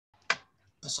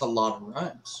That's a lot of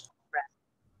rhymes.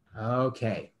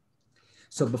 Okay.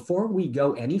 So before we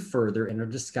go any further in our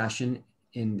discussion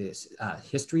in this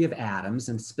history of atoms,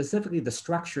 and specifically the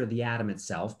structure of the atom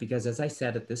itself, because as I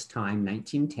said at this time,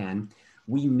 1910,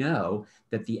 we know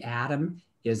that the atom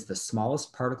is the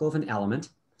smallest particle of an element,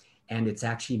 and it's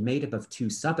actually made up of two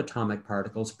subatomic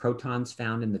particles, protons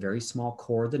found in the very small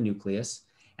core of the nucleus,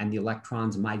 and the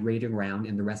electrons migrating around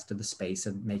in the rest of the space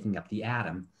of making up the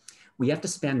atom. We have to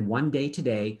spend one day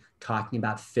today talking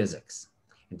about physics.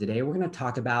 And today we're going to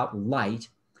talk about light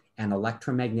and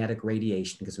electromagnetic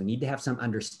radiation, because we need to have some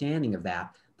understanding of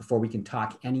that before we can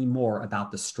talk any more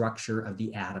about the structure of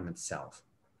the atom itself.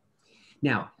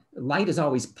 Now, light has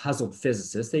always puzzled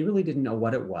physicists. They really didn't know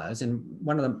what it was. And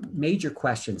one of the major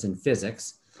questions in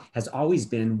physics has always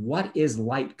been, what is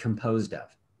light composed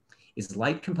of? Is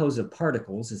light composed of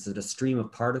particles? Is it a stream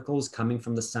of particles coming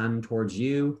from the sun towards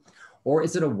you? Or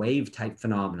is it a wave type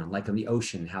phenomenon, like in the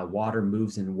ocean, how water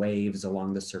moves in waves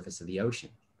along the surface of the ocean?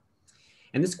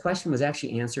 And this question was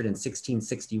actually answered in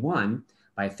 1661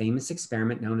 by a famous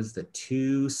experiment known as the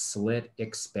two-slit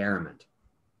experiment.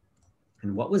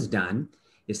 And what was done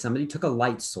is somebody took a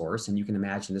light source, and you can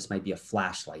imagine this might be a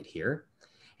flashlight here,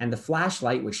 and the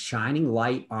flashlight was shining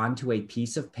light onto a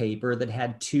piece of paper that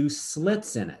had two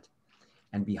slits in it.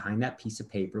 And behind that piece of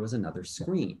paper was another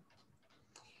screen.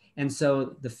 And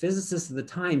so the physicists of the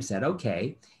time said,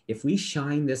 okay, if we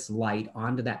shine this light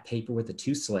onto that paper with the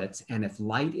two slits, and if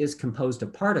light is composed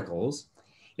of particles,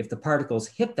 if the particles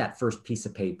hit that first piece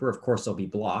of paper, of course, they'll be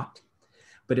blocked.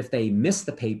 But if they miss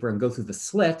the paper and go through the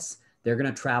slits, they're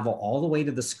going to travel all the way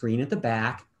to the screen at the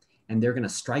back, and they're going to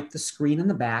strike the screen in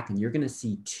the back, and you're going to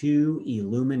see two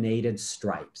illuminated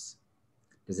stripes.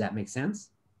 Does that make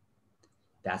sense?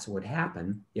 That's what would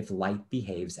happen if light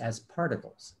behaves as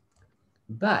particles.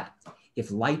 But if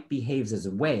light behaves as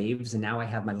waves, and now I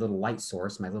have my little light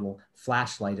source, my little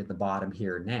flashlight at the bottom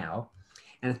here now,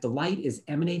 and if the light is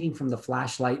emanating from the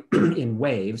flashlight in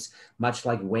waves, much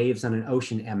like waves on an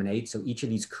ocean emanate, so each of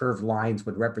these curved lines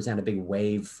would represent a big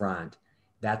wave front.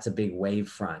 That's a big wave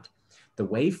front. The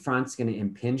wave front's going to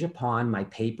impinge upon my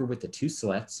paper with the two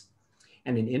slits.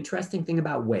 And an interesting thing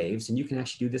about waves, and you can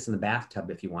actually do this in the bathtub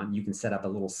if you want, you can set up a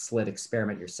little slit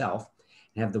experiment yourself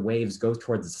and have the waves go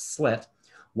towards the slit.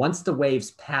 Once the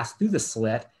waves pass through the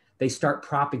slit, they start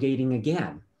propagating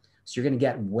again. So you're going to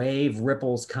get wave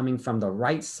ripples coming from the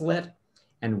right slit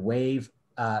and wave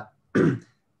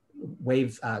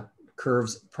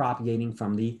curves propagating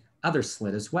from the other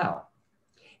slit as well.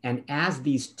 And as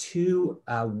these two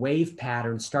wave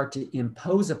patterns start to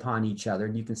impose upon each other,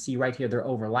 and you can see right here they're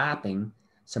overlapping,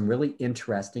 some really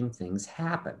interesting things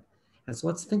happen. And so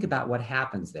let's think about what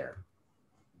happens there.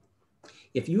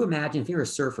 If you imagine, if you're a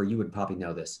surfer, you would probably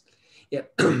know this. If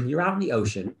you're out in the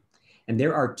ocean and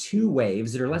there are two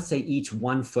waves that are, let's say, each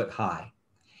 1 foot high,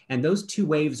 and those two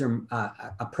waves are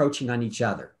approaching on each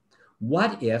other.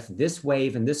 What if this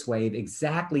wave and this wave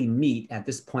exactly meet at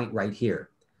this point right here?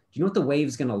 Do you know what the wave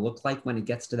is going to look like when it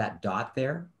gets to that dot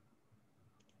there?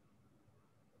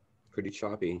 Pretty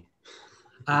choppy.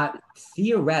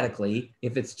 Theoretically,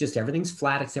 if it's just everything's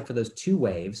flat except for those two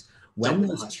waves, when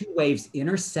those two waves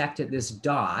intersect at this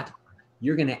dot,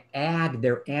 you're going to add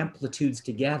their amplitudes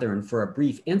together. And for a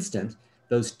brief instant,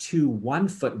 those two 1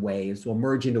 foot waves will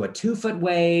merge into a 2 foot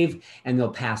wave, and they'll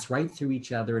pass right through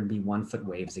each other and be 1 foot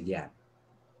waves again.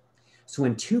 So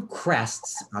when two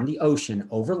crests on the ocean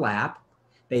overlap,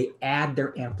 they add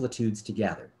their amplitudes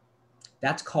together.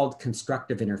 That's called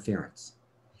constructive interference.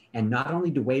 And not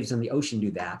only do waves on the ocean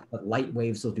do that, but light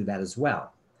waves will do that as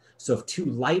well. So if two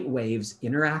light waves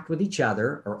interact with each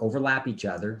other or overlap each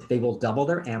other, they will double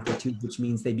their amplitude, which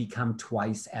means they become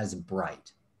twice as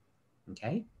bright.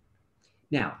 Okay?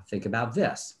 Now, think about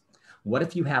this. What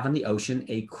if you have on the ocean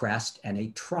a crest and a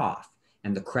trough,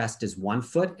 and the crest is 1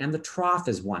 foot and the trough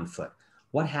is 1 foot?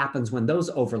 What happens when those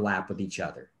overlap with each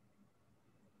other?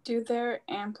 Do their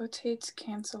amplitudes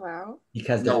cancel out?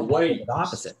 Because they're the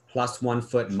opposite, plus 1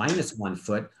 foot, minus 1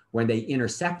 foot. When they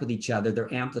intersect with each other,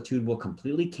 their amplitude will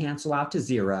completely cancel out to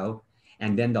 0,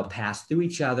 and then they'll pass through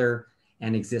each other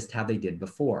and exist how they did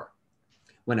before.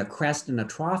 When a crest and a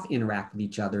trough interact with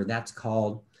each other, that's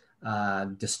called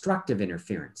destructive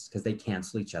interference, because they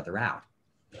cancel each other out.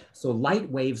 So light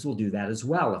waves will do that as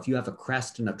well. If you have a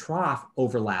crest and a trough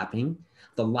overlapping,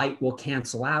 the light will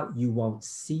cancel out. You won't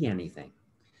see anything.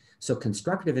 So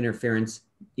constructive interference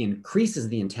increases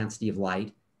the intensity of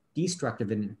light.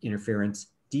 Destructive interference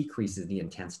decreases the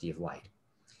intensity of light.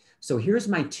 So here's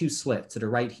my two slits that are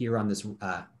right here on this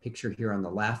picture here on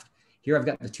the left. Here I've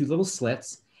got the two little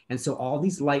slits, And so all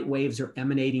these light waves are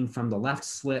emanating from the left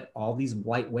slit. All these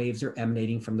light waves are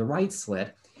emanating from the right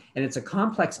slit. And it's a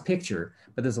complex picture,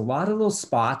 but there's a lot of little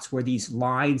spots where these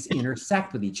lines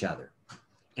intersect with each other.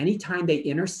 Anytime they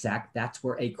intersect, that's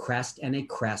where a crest and a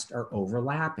crest are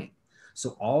overlapping.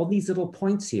 So all these little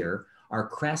points here are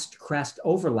crest-crest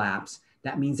overlaps.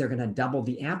 That means they're going to double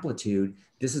the amplitude.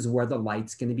 This is where the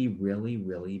light's going to be really,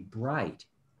 really bright.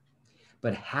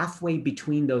 But halfway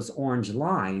between those orange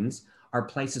lines are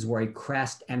places where a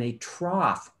crest and a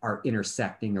trough are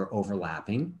intersecting or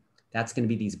overlapping. That's going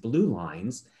to be these blue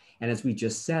lines. And as we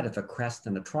just said, if a crest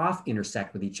and a trough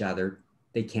intersect with each other,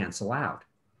 they cancel out.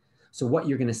 So what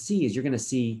you're going to see is you're going to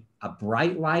see a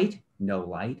bright light, no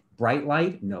light, bright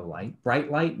light, no light,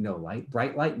 bright light, no light,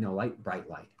 bright light, no light, bright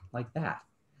light, like that.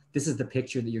 This is the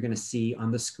picture that you're going to see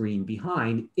on the screen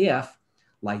behind if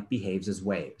light behaves as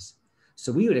waves.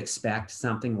 So we would expect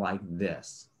something like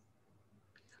this.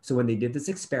 So when they did this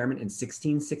experiment in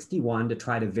 1661 to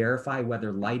try to verify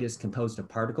whether light is composed of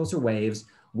particles or waves,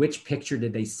 which picture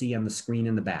did they see on the screen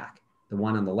in the back? The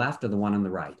one on the left or the one on the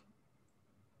right?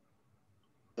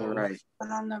 The right.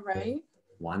 One on the right.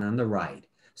 One on the right.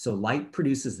 So light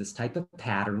produces this type of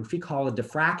pattern, which we call a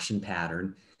diffraction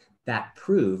pattern, that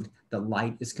proved that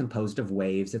light is composed of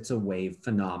waves. It's a wave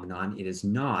phenomenon. It is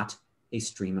not a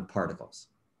stream of particles.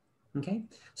 Okay,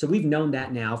 so we've known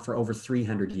that now for over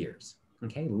 300 years.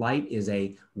 Okay, light is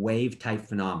a wave type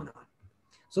phenomenon.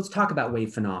 So let's talk about wave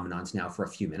phenomenons now for a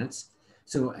few minutes.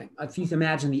 So if you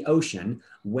imagine the ocean,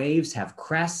 waves have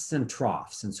crests and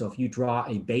troughs. And so if you draw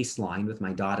a baseline with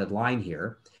my dotted line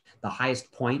here, the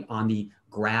highest point on the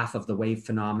graph of the wave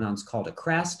phenomenon is called a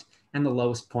crest, and the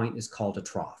lowest point is called a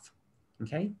trough.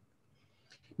 Okay.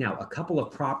 Now, a couple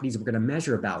of properties we're going to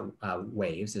measure about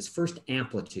waves is first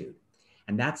amplitude.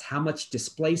 And that's how much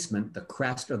displacement the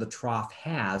crest or the trough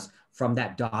has from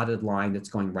that dotted line that's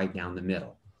going right down the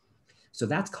middle. So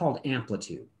that's called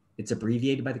amplitude. It's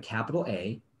abbreviated by the capital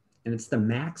A, and it's the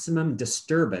maximum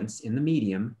disturbance in the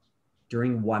medium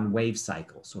during one wave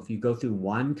cycle. So if you go through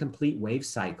one complete wave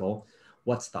cycle,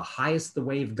 what's the highest the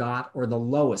wave got or the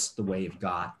lowest the wave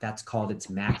got? That's called its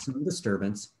maximum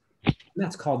disturbance, and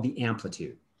that's called the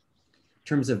amplitude. In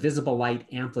terms of visible light,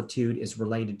 amplitude is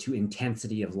related to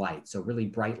intensity of light. So really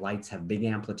bright lights have big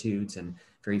amplitudes and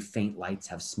very faint lights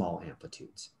have small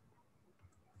amplitudes.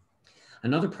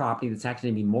 Another property that's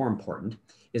actually going to be more important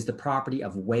is the property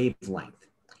of wavelength.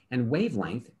 And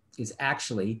wavelength is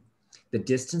actually the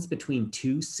distance between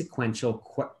two sequential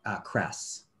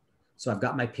crests. So I've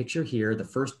got my picture here, the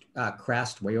first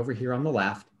crest way over here on the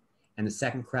left and the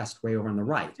second crest way over on the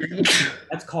right.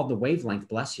 That's called the wavelength,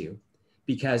 bless you.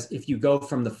 Because if you go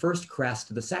from the first crest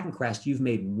to the second crest, you've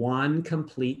made one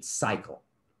complete cycle.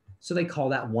 So they call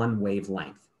that one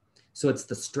wavelength. So it's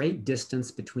the straight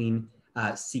distance between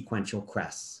sequential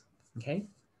crests, okay?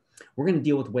 We're going to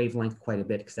deal with wavelength quite a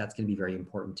bit because that's going to be very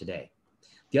important today.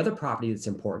 The other property that's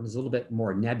important is a little bit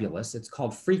more nebulous. It's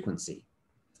called frequency.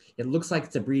 It looks like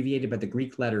it's abbreviated by the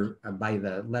Greek letter, by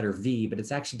the letter V, but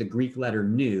it's actually the Greek letter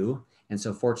nu. And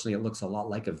so fortunately, it looks a lot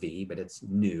like a V, but it's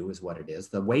nu is what it is.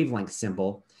 The wavelength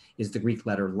symbol is the Greek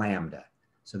letter lambda.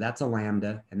 So that's a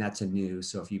lambda and that's a nu.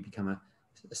 So if you become a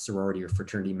sorority or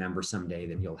fraternity member someday,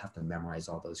 then you'll have to memorize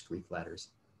all those Greek letters,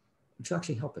 which will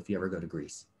actually help if you ever go to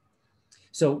Greece.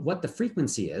 So what the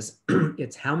frequency is,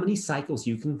 it's how many cycles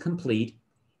you can complete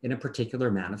in a particular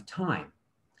amount of time.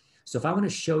 So if I want to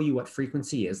show you what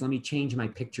frequency is, let me change my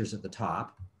pictures at the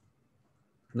top.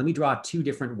 Let me draw two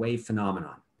different wave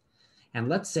phenomenon. And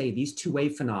let's say these two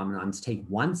wave phenomenons take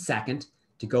 1 second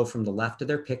to go from the left of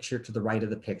their picture to the right of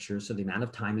the picture. So the amount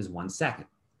of time is 1 second.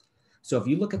 So if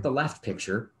you look at the left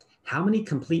picture, how many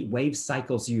complete wave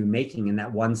cycles are you making in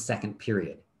that 1 second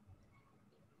period?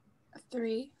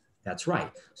 3. That's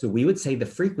right. So we would say the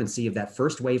frequency of that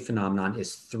first wave phenomenon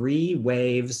is 3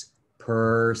 waves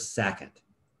per second.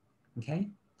 Okay.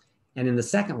 And in the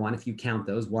second one, if you count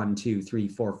those 1, 2, 3,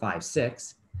 4, 5,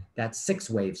 6, that's 6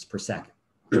 waves per second.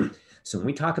 So when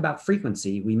we talk about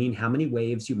frequency, we mean how many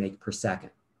waves you make per second.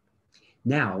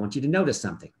 Now, I want you to notice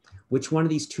something. Which one of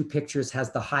these two pictures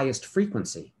has the highest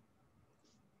frequency?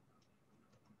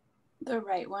 The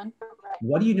right one.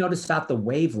 What do you notice about the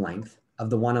wavelength of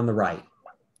the one on the right?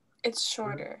 It's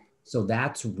shorter. So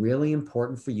that's really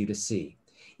important for you to see.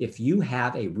 If you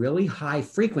have a really high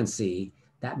frequency,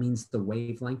 that means the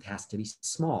wavelength has to be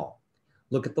small.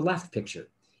 Look at the left picture.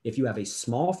 If you have a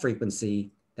small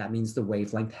frequency, that means the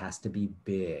wavelength has to be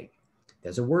big.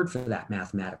 There's a word for that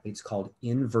mathematically. It's called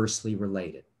inversely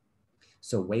related.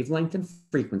 So wavelength and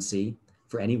frequency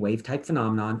for any wave type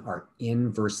phenomenon are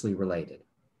inversely related.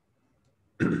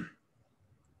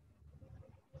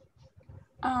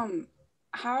 Um,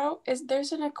 how is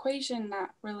there's an equation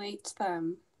that relates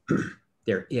them?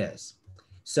 There is.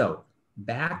 So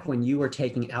back when you were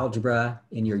taking algebra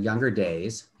in your younger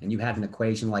days and you had an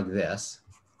equation like this,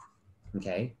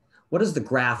 okay, what does the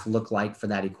graph look like for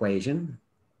that equation?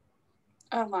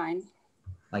 A line.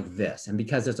 Like this. And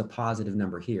because there's a positive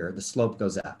number here, the slope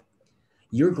goes up.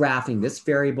 You're graphing this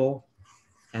variable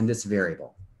and this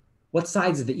variable. What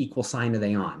sides of the equal sign are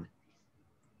they on?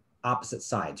 Opposite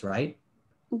sides, right?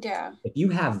 Yeah. If you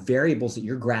have variables that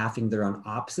you're graphing that are on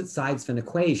opposite sides of an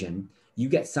equation, you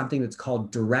get something that's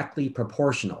called directly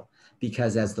proportional,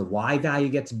 because as the y value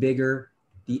gets bigger,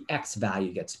 the x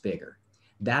value gets bigger.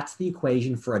 That's the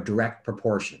equation for a direct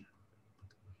proportion.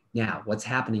 Now, what's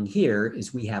happening here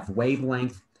is we have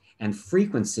wavelength and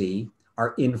frequency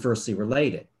are inversely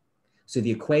related. So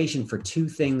the equation for two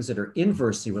things that are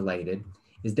inversely related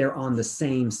is they're on the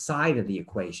same side of the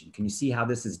equation. Can you see how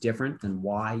this is different than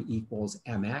y equals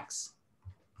mx?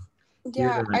 Here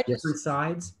Yeah. they're on I different just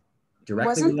sides, directly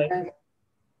wasn't related. there.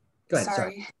 Go ahead, sorry.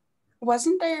 Sorry.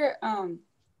 Wasn't there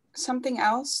something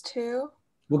else too?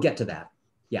 We'll get to that.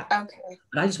 Yeah. Okay.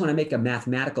 But I just want to make a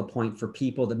mathematical point for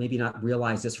people that maybe not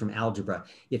realize this from algebra.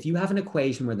 If you have an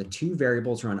equation where the two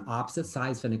variables are on opposite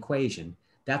sides of an equation,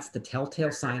 that's the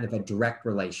telltale sign of a direct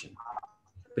relation.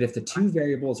 But if the two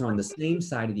variables are on the same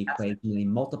side of the equation and they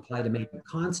multiply to make a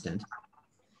constant,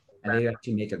 and they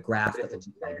actually make a graph that looks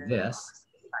like this,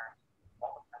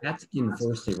 that's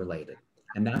inversely related.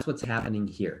 And that's what's happening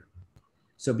here.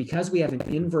 So because we have an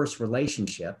inverse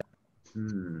relationship,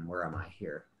 where am I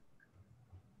here?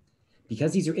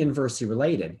 Because these are inversely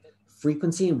related,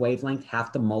 frequency and wavelength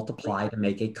have to multiply to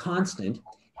make a constant.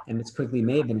 And Ms. Quigley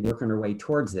may have been working her way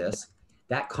towards this.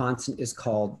 That constant is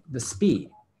called the speed.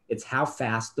 It's how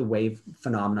fast the wave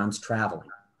phenomenon's traveling.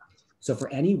 So for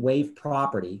any wave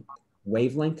property,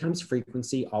 wavelength times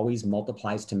frequency always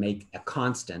multiplies to make a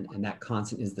constant, and that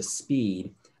constant is the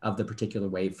speed of the particular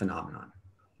wave phenomenon.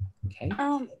 Okay.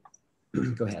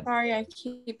 Go ahead. Sorry, I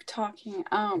keep talking.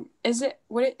 Isn't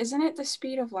it the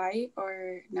speed of light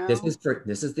or no? This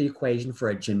is the equation for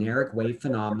a generic wave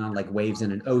phenomenon like waves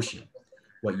in an ocean.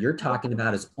 What you're talking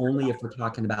about is only if we're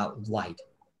talking about light,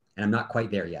 and I'm not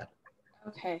quite there yet.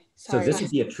 Okay, So sorry. this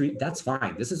would be a true, that's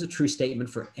fine. This is a true statement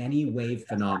for any wave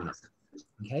phenomenon.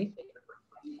 Okay.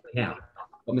 Now,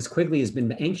 what Ms. Quigley has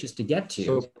been anxious to get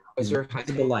to is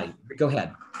visible light. Go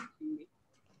ahead.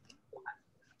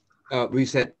 We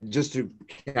said, just to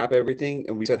cap everything,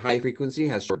 and we said high frequency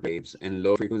has short waves and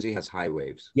low frequency has high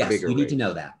waves. Yes, you need to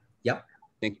know that. Yep.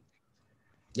 Thank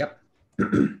you.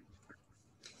 Yep.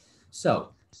 So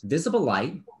visible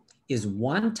light is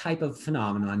one type of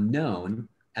phenomenon known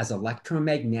as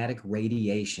electromagnetic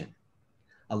radiation.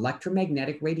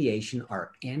 Electromagnetic radiation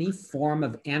are any form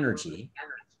of energy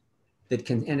that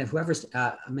can, and if whoever's,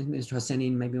 Mr.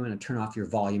 Hosseini, maybe you want to turn off your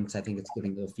volume because I think it's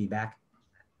giving a little feedback.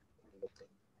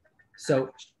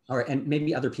 So, all right, and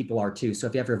maybe other people are too. So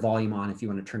if you have your volume on, if you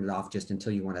want to turn it off just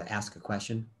until you want to ask a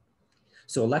question.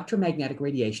 So electromagnetic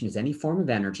radiation is any form of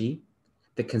energy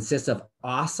that consists of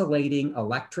oscillating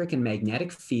electric and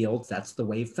magnetic fields, that's the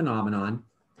wave phenomenon,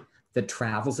 that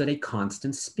travels at a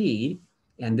constant speed.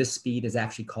 And this speed is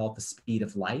actually called the speed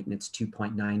of light, and it's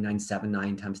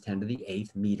 2.9979 times 10 to the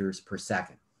 8th meters per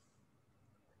second.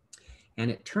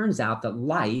 And it turns out that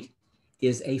light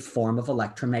is a form of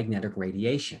electromagnetic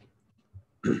radiation.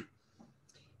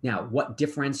 Now, what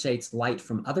differentiates light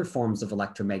from other forms of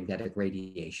electromagnetic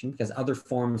radiation? Because other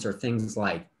forms are things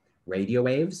like radio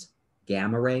waves,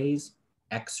 gamma rays,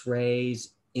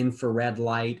 X-rays, infrared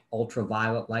light,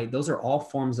 ultraviolet light. Those are all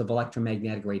forms of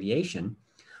electromagnetic radiation.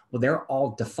 Well, they're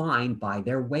all defined by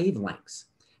their wavelengths.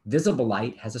 Visible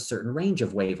light has a certain range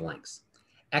of wavelengths.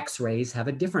 X-rays have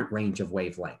a different range of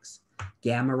wavelengths.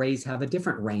 Gamma rays have a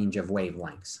different range of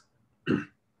wavelengths.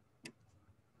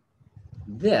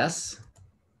 This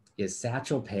is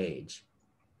Satchel Paige.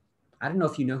 I don't know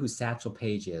if you know who Satchel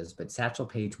Paige is, but Satchel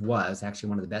Paige was actually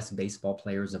one of the best baseball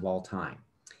players of all time.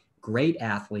 Great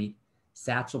athlete.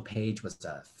 Satchel Paige was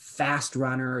a fast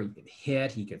runner. He could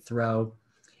hit, he could throw.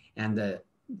 And the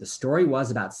story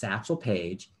was about Satchel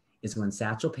Paige is when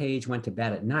Satchel Paige went to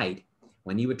bed at night,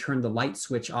 when he would turn the light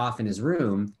switch off in his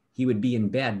room, he would be in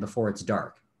bed before it's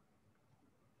dark.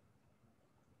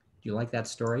 Do you like that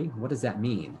story? What does that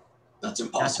mean? That's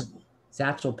impossible.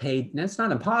 Satchel Paige, no, it's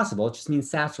not impossible. It just means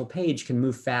Satchel Paige can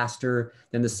move faster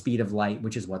than the speed of light,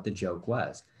 which is what the joke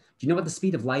was. Do you know what the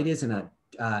speed of light is in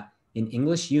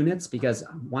English units? Because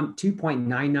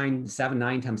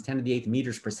 2.9979 times 10 to the 8th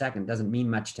meters per second doesn't mean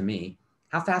much to me.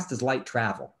 How fast does light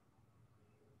travel?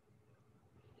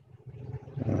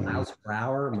 Miles per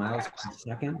hour, miles per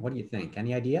second? What do you think?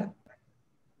 Any idea?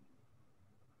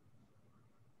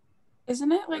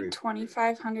 Isn't it like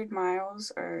 2,500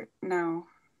 miles or no?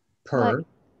 Per, Like,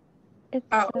 it's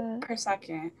Per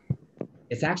second.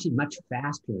 it's actually much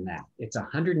faster than that. It's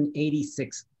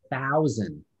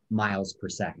 186,000 miles per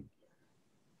second.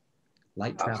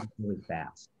 Light travels really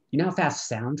fast. You know how fast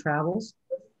sound travels?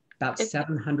 About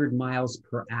 700 miles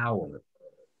per hour.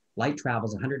 Light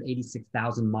travels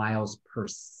 186,000 miles per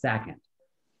second.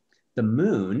 The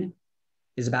moon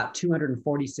is about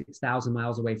 246,000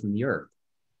 miles away from the Earth.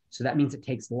 So that means it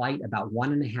takes light about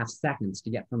 1.5 seconds to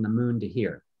get from the moon to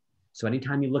here. So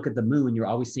anytime you look at the moon, you're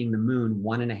always seeing the moon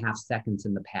 1.5 seconds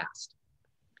in the past.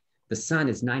 The sun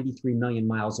is 93 million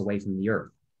miles away from the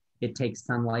Earth. It takes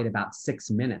sunlight about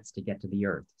 6 minutes to get to the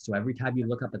Earth. So every time you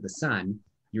look up at the sun,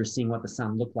 you're seeing what the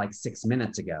sun looked like 6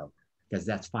 minutes ago, because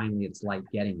that's finally its light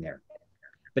getting there.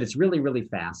 But it's really, really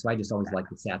fast. So I just always liked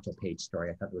the Satchel Paige story.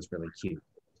 I thought it was really cute.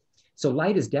 So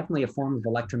light is definitely a form of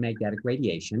electromagnetic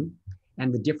radiation,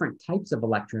 and the different types of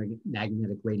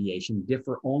electromagnetic radiation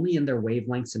differ only in their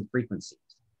wavelengths and frequencies.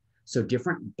 So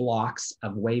different blocks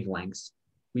of wavelengths,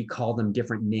 we call them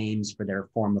different names for their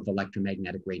form of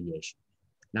electromagnetic radiation.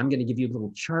 And I'm going to give you a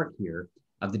little chart here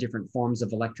of the different forms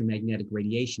of electromagnetic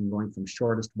radiation going from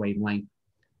shortest wavelength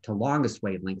to longest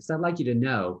wavelength. So I'd like you to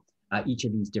know each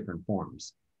of these different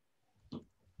forms.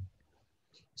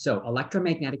 So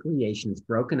electromagnetic radiation is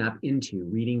broken up into,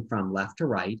 reading from left to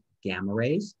right, gamma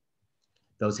rays.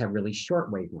 Those have really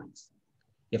short wavelengths.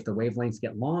 If the wavelengths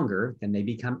get longer, then they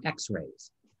become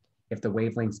X-rays. If the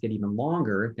wavelengths get even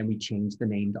longer, then we change the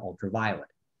name to ultraviolet.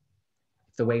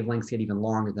 If the wavelengths get even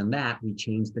longer than that, we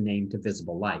change the name to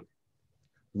visible light.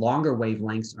 Longer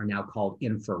wavelengths are now called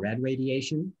infrared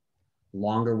radiation.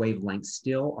 Longer wavelengths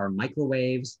still are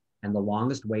microwaves, and the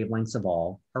longest wavelengths of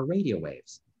all are radio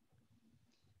waves.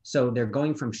 So they're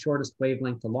going from shortest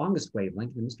wavelength to longest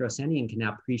wavelength, and Mr. Osenian can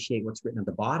now appreciate what's written at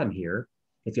the bottom here.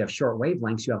 If you have short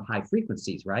wavelengths, you have high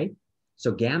frequencies, right?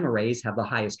 So gamma rays have the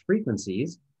highest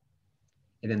frequencies,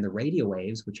 and then the radio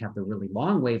waves, which have the really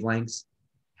long wavelengths,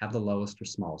 have the lowest or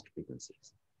smallest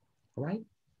frequencies, all right?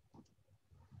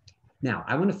 Now,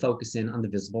 I want to focus in on the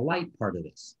visible light part of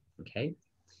this, okay?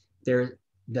 The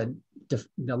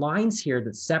lines here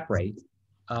that separate,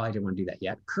 oh, I didn't want to do that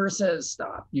yet. Curses,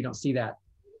 stop, you don't see that.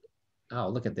 Oh,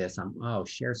 look at this,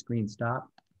 share screen, stop.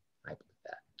 I put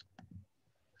that,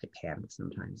 I panic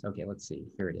sometimes. Okay, let's see,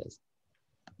 here it is.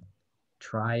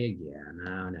 Try again,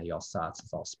 oh, now you all saw it,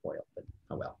 it's all spoiled, but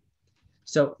oh well.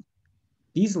 So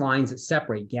these lines that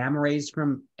separate gamma rays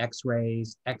from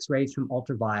X-rays, X-rays from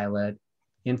ultraviolet,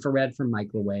 infrared from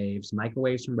microwaves,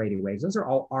 microwaves from radio waves, those are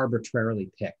all arbitrarily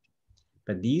picked.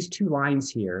 But these two lines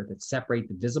here that separate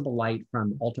the visible light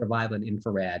from ultraviolet and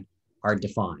infrared are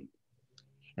defined.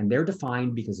 And they're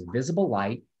defined because visible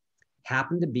light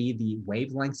happen to be the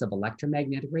wavelengths of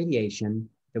electromagnetic radiation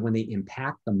that when they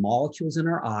impact the molecules in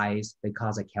our eyes, they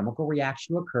cause a chemical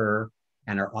reaction to occur,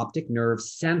 and our optic nerve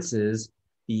senses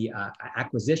the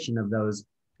acquisition of those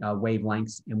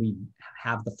wavelengths, and we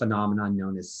have the phenomenon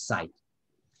known as sight.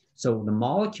 So the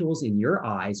molecules in your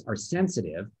eyes are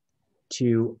sensitive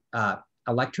to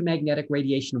electromagnetic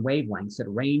radiation wavelengths that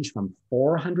range from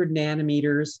 400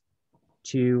 nanometers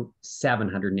to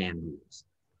 700 nanometers.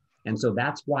 And so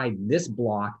that's why this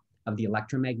block of the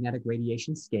electromagnetic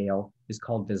radiation scale is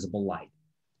called visible light.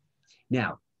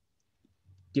 Now,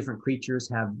 different creatures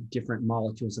have different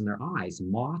molecules in their eyes.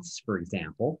 Moths, for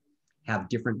example, have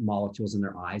different molecules in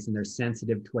their eyes, and they're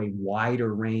sensitive to a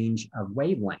wider range of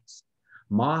wavelengths.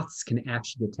 Moths can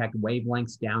actually detect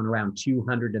wavelengths down around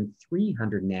 200 and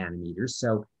 300 nanometers.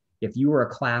 So if you were a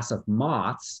class of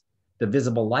moths, the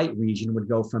visible light region would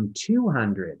go from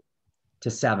 200 to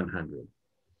 700.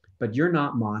 But you're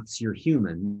not moths, you're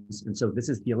humans. And so this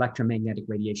is the electromagnetic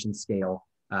radiation scale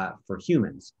for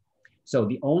humans. So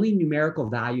the only numerical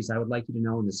values I would like you to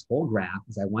know in this whole graph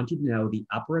is I want you to know the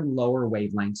upper and lower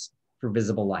wavelengths for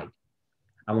visible light.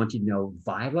 I want you to know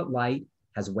violet light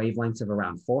has wavelengths of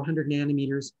around 400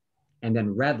 nanometers, and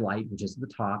then red light, which is at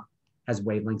the top, has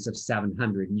wavelengths of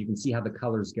 700. And you can see how the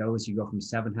colors go as you go from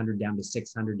 700 down to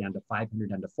 600, down to 500,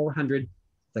 down to 400.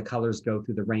 The colors go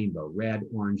through the rainbow: red,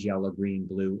 orange, yellow, green,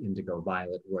 blue, indigo,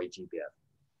 violet, Roy G.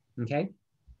 Biv. Okay?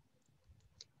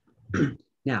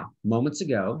 Now, moments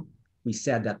ago, we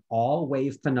said that all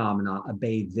wave phenomena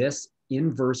obey this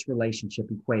inverse relationship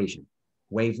equation.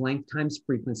 Wavelength times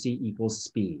frequency equals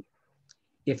speed.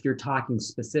 If you're talking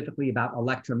specifically about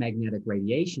electromagnetic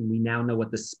radiation, we now know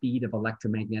what the speed of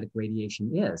electromagnetic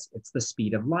radiation is. It's the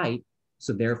speed of light.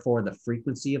 So therefore, the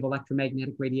frequency of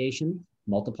electromagnetic radiation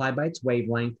multiplied by its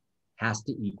wavelength has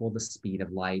to equal the speed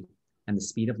of light. And the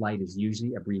speed of light is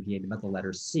usually abbreviated by the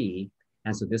letter c.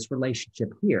 And so this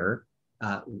relationship here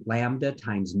lambda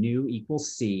times nu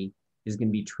equals c is going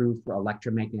to be true for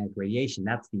electromagnetic radiation.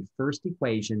 That's the first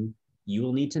equation you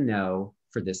will need to know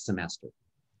for this semester,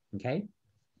 okay?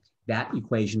 That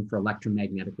equation for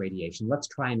electromagnetic radiation. Let's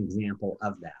try an example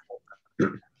of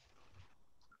that.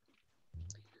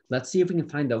 Let's see if we can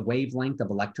find the wavelength of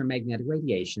electromagnetic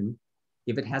radiation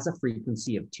if it has a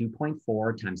frequency of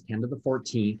 2.4 times 10 to the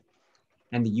 14th,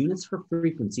 and the units for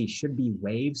frequency should be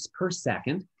waves per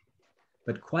second,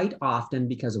 but quite often,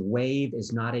 because a wave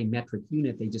is not a metric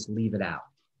unit, they just leave it out.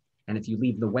 And if you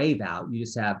leave the wave out, you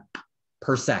just have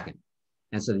per second.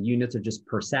 And so the units are just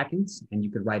per seconds, and you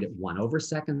could write it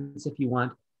 1/seconds if you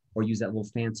want, or use that little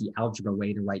fancy algebra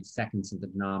way to write seconds in the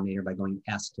denominator by going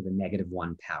s to the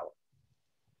 -1 power.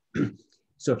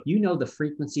 So if you know the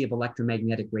frequency of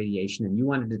electromagnetic radiation and you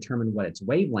want to determine what its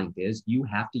wavelength is, you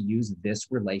have to use this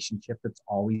relationship that's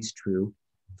always true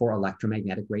for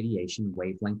electromagnetic radiation.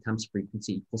 Wavelength times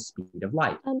frequency equals speed of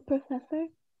light. Professor?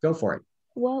 Go for it.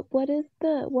 What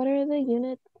are the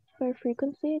units for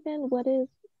frequency again? What is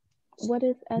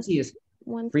S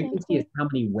one? Frequency is how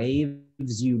many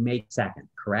waves you make second,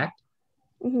 correct?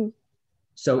 Mm-hmm.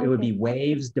 So it would be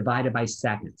waves divided by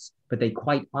seconds, but they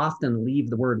quite often leave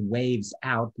the word waves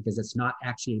out because it's not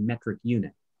actually a metric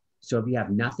unit. So if you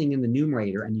have nothing in the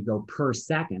numerator and you go per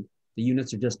second, the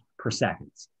units are just per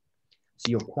seconds. So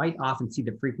you'll quite often see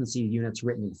the frequency units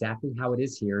written exactly how it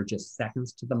is here, just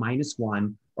seconds to the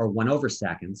 -1 or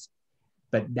 1/seconds.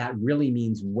 But that really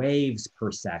means waves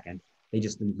per second. They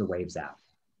just leave the waves out.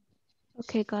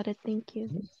 Okay, got it. Thank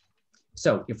you.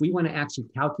 So if we want to actually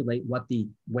calculate what the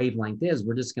wavelength is,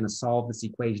 we're just going to solve this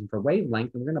equation for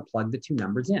wavelength, and we're going to plug the two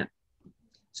numbers in.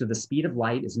 So the speed of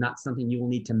light is not something you will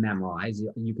need to memorize.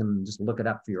 You can just look it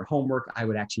up for your homework. I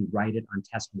would actually write it on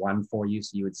test 1 for you,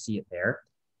 so you would see it there.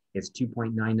 It's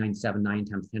 2.9979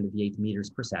 times 10 to the 8th meters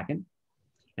per second.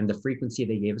 And the frequency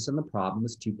they gave us in the problem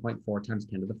was 2.4 times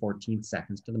 10 to the 14th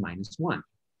seconds to the -1.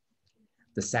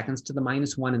 The seconds to the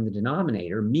 -1 in the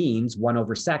denominator means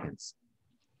 1/seconds.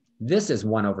 This is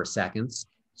 1/seconds,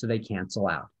 so they cancel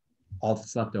out. All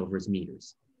that's left over is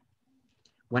meters.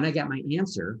 When I get my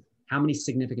answer, how many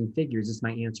significant figures is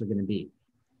my answer going to be?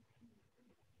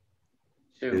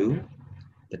 2.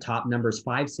 The top number is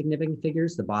 5 significant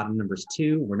figures. The bottom number is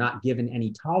 2. We're not given any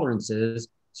tolerances,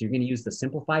 so you're going to use the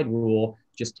simplified rule.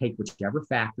 Just take whichever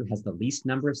factor has the least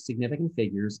number of significant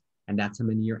figures, and that's how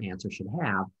many your answer should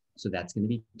have. So that's going to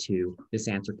be 2. This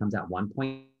answer comes out 1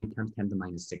 times 10 to the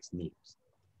 -6 meters.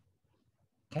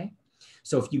 Okay,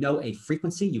 so if you know a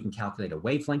frequency, you can calculate a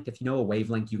wavelength. If you know a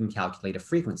wavelength, you can calculate a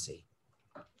frequency.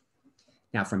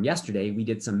 Now from yesterday, we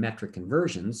did some metric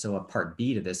conversions. So a part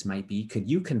B to this might be, could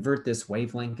you convert this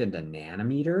wavelength into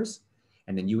nanometers?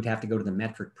 And then you would have to go to the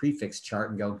metric prefix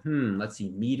chart and go, let's see,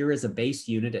 meter is a base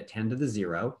unit at 10 to the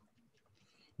 0.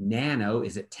 Nano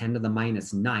is at 10 to the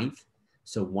 -9th.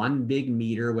 So 1 big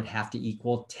meter would have to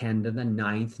equal 10 to the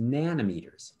 9th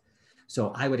nanometers.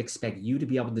 So I would expect you to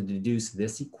be able to deduce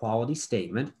this equality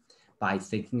statement by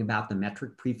thinking about the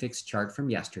metric prefix chart from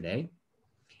yesterday.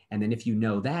 And then if you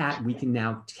know that, we can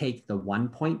now take the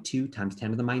 1.2 times 10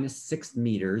 to the -6th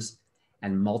meters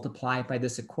and multiply it by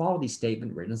this equality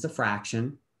statement written as a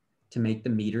fraction to make the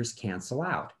meters cancel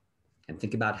out. And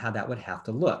think about how that would have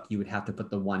to look. You would have to put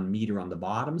the 1 meter on the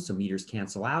bottom, so meters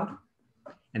cancel out,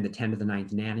 and the 10 to the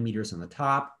 9th nanometers on the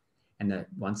top. And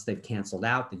once they've canceled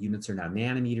out, the units are now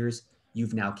nanometers.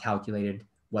 You've now calculated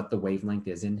what the wavelength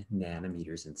is in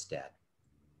nanometers instead.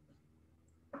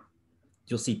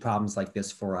 You'll see problems like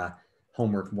this for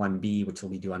homework 1B, which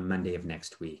we'll be due on Monday of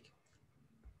next week.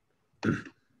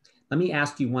 Let me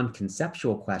ask you one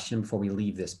conceptual question before we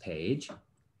leave this page.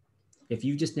 If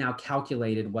you just now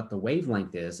calculated what the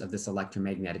wavelength is of this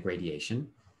electromagnetic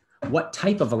radiation, what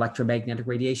type of electromagnetic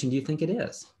radiation do you think it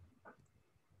is?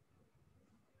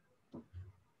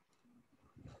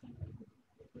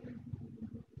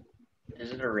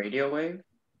 Is it a radio wave?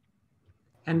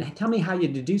 And tell me how you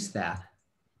deduce that.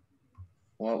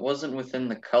 Well, it wasn't within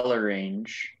the color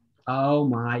range. Oh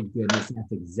my goodness,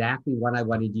 that's exactly what I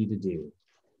wanted you to do.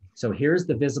 So here's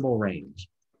the visible range,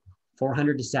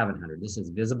 400 to 700. This is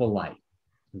visible light,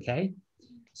 okay?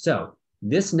 So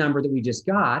this number that we just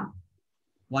got,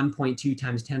 1.2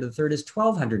 times 10 to the 3rd is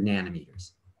 1200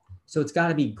 nanometers. So it's got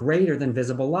to be greater than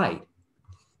visible light.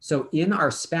 So in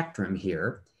our spectrum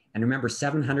here, and remember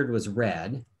 700 was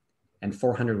red and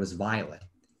 400 was violet.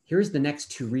 Here's the next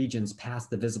two regions past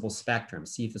the visible spectrum.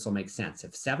 See if this will make sense.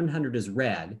 If 700 is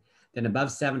red, then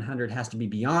above 700 has to be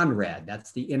beyond red.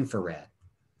 That's the infrared.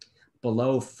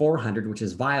 Below 400, which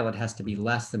is violet, has to be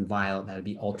less than violet. That would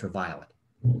be ultraviolet.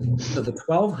 So the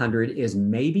 1200 is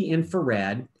maybe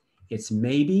infrared. It's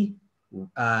maybe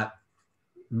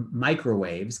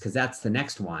microwaves, because that's the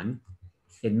next one.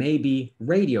 It may be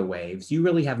radio waves. You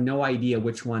really have no idea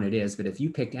which one it is, but if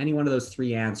you picked any one of those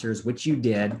three answers, which you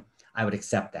did, I would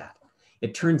accept that.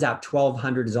 It turns out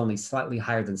 1200 is only slightly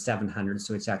higher than 700,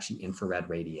 so it's actually infrared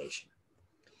radiation.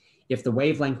 If the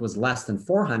wavelength was less than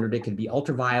 400, it could be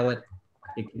ultraviolet,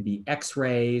 it could be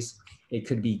X-rays, it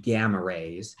could be gamma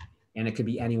rays, and it could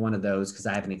be any one of those because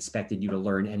I haven't expected you to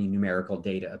learn any numerical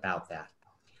data about that.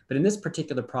 But in this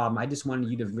particular problem, I just wanted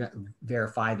you to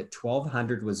verify that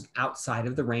 1200 was outside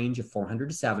of the range of 400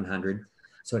 to 700.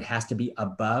 So it has to be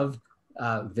above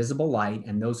visible light,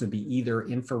 and those would be either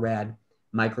infrared,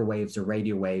 microwaves, or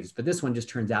radio waves. But this one just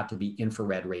turns out to be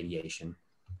infrared radiation.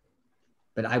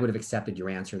 But I would have accepted your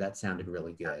answer. That sounded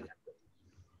really good.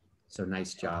 So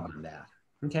nice job on that.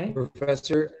 Okay.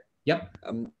 Professor? Yep.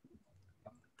 I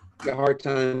got a hard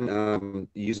time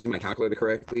using my calculator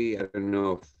correctly. I don't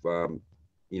know if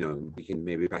you know, we can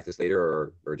maybe practice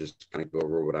later or just kind of go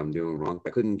over what I'm doing wrong.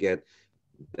 I couldn't get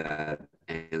that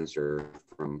answer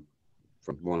from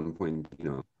 1.2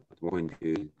 to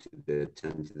the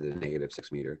 10 to the negative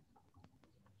 6 meters.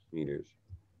 I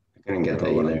couldn't get that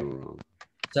either.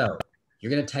 So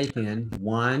you're going to type in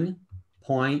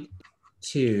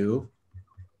 1.2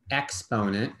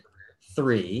 exponent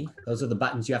 3. Those are the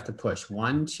buttons you have to push.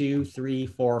 1, 2, 3,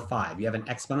 4, 5. You have an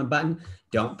exponent button.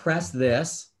 Don't press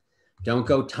this. Don't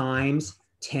go times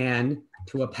 10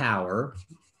 to a power.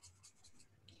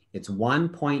 It's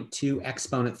 1.2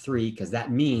 exponent 3 because that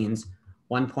means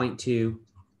 1.2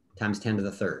 times 10 to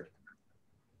the third.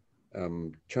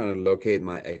 I'm trying to locate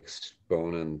my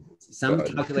exponent. Some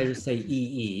calculators say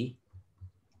EE,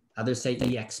 others say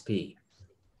EXP. Do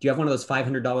you have one of those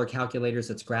 $500 calculators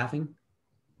that's graphing?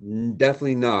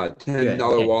 Definitely not. $10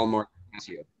 Okay. Walmart.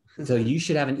 So you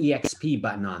should have an EXP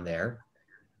button on there.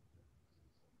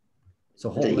 So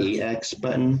hold the EX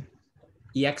button.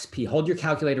 EXP. Hold your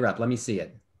calculator up. Let me see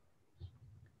it.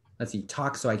 Let's see.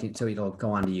 Talk so it'll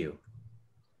go on to you.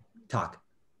 Talk.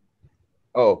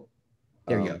 Oh.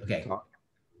 There you go. Okay. Talk.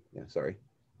 Yeah, sorry.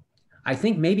 I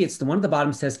think maybe it's the one at the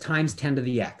bottom says times 10 to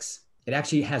the X. It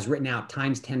actually has written out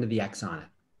times 10 to the X on it.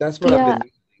 That's what I've been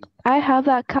using. I have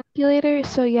that calculator.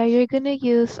 So yeah, you're gonna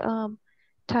use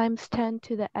times 10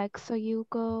 to the X. So you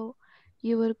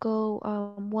would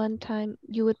go one time,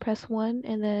 you would press 1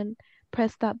 and then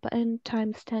press that button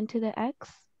times 10 to the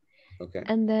X. Okay.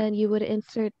 And then you would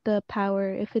insert the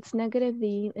power. If it's negative, then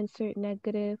you insert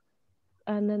negative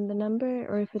and then the number,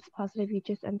 or if it's positive, you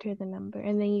just enter the number.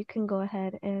 And then you can go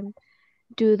ahead and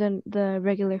do the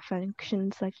regular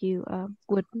functions like you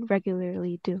would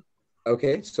regularly do.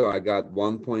 Okay, so I got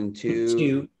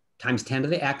 1.2 times 10 to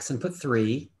the X and put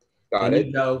 3. Got then it.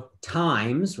 You go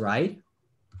times, right?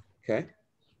 Okay.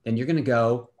 Then you're going to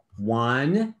go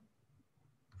 1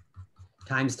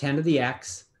 times 10 to the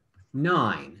X,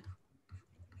 9.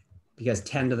 Because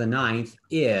 10 to the 9th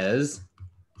is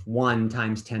 1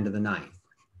 times 10 to the 9th.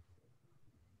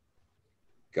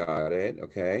 Got it.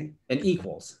 Okay. And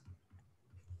equals.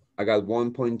 I got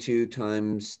 1.2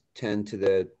 times 10 to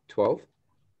the 12.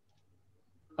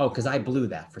 Oh, because I blew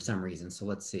that for some reason. So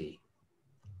let's see.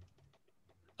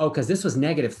 Oh, because this was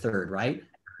negative third, right?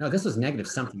 No, this was negative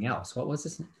something else. What was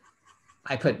this?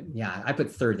 I put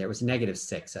third there. It was negative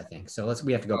 6, I think. So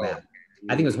we have to go back.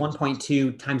 I think it was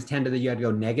 1.2 times 10 to the, you had to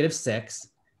go negative 6.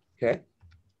 Okay.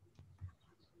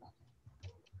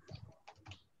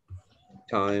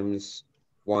 Times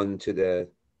 1 to the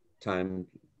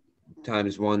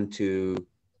times 1 to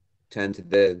 10 to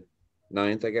the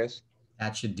 9th, I guess.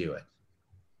 That should do it.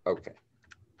 Okay.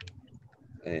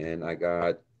 And I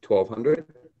got 1200.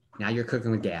 Now you're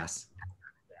cooking with gas.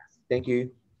 Thank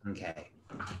you. Okay.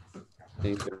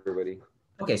 Thanks, everybody.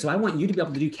 Okay, so I want you to be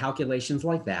able to do calculations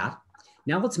like that.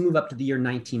 Now let's move up to the year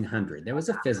 1900. There was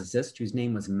a physicist whose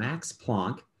name was Max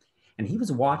Planck, and he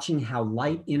was watching how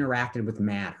light interacted with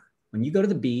matter. When you go to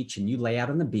the beach and you lay out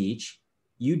on the beach,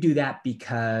 you do that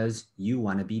because you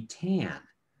want to be tan.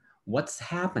 What's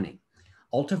happening?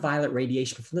 Ultraviolet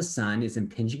radiation from the sun is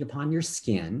impinging upon your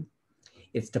skin.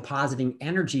 It's depositing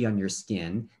energy on your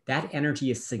skin. That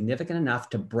energy is significant enough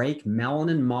to break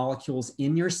melanin molecules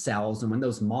in your cells. And when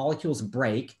those molecules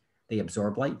break, they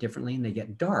absorb light differently and they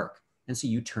get dark. And so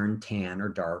you turn tan or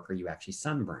dark, or you actually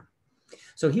sunburn.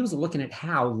 So he was looking at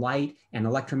how light and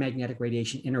electromagnetic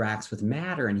radiation interacts with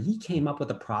matter. And he came up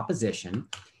with a proposition.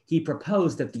 He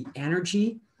proposed that the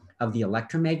energy of the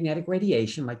electromagnetic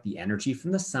radiation, like the energy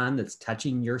from the sun that's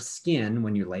touching your skin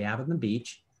when you lay out on the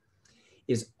beach,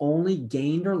 is only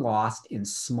gained or lost in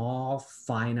small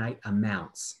finite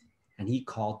amounts. And he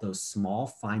called those small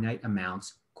finite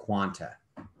amounts quanta.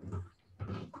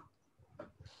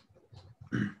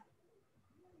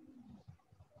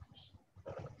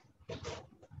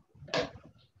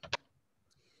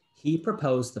 He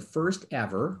proposed the first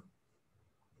ever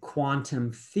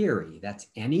quantum theory. That's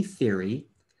any theory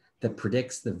that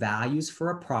predicts the values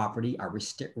for a property are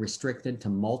restricted to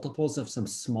multiples of some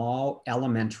small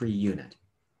elementary unit.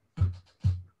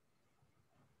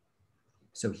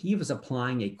 So he was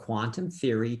applying a quantum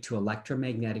theory to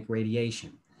electromagnetic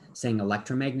radiation, saying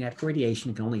electromagnetic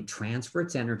radiation can only transfer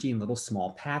its energy in little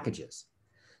small packages.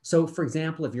 So for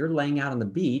example, if you're laying out on the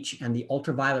beach and the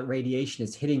ultraviolet radiation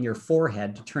is hitting your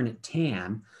forehead to turn it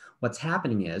tan, what's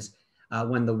happening is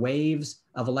when the waves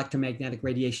of electromagnetic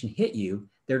radiation hit you,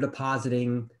 they're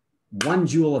depositing 1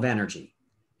 joule of energy.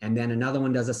 And then another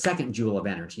one does a 2nd joule of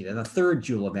energy, then a 3rd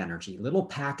joule of energy, little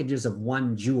packages of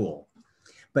 1 joule.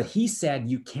 But he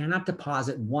said you cannot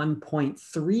deposit 1.3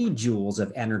 joules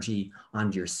of energy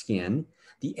onto your skin.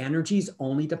 The energy is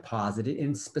only deposited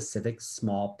in specific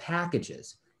small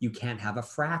packages. You can't have a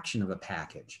fraction of a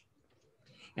package.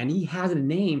 And he has a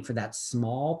name for that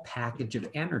small package of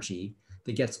energy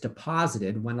that gets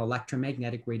deposited when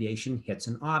electromagnetic radiation hits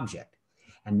an object.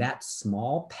 And that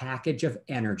small package of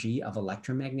energy of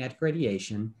electromagnetic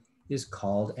radiation is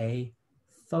called a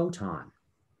photon.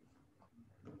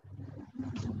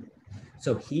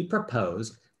 So he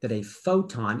proposed that a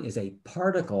photon is a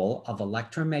particle of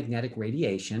electromagnetic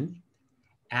radiation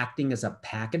acting as a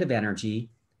packet of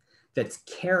energy that's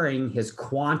carrying his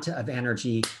quanta of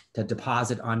energy to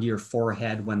deposit onto your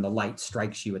forehead when the light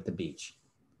strikes you at the beach.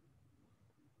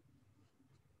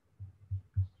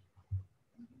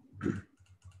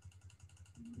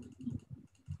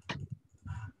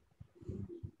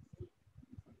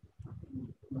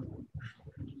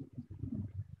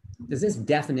 Does this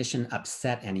definition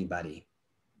upset anybody?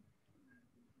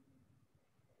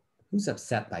 Who's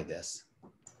upset by this?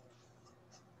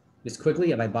 Ms. Quigley,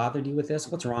 have I bothered you with this?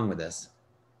 What's wrong with this?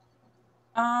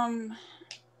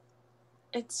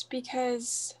 It's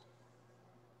because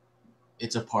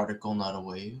it's a particle, not a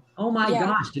wave. Oh my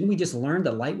gosh, didn't we just learn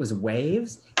that light was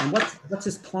waves? And what's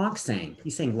this Planck saying?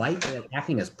 He's saying light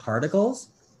acting as particles?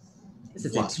 This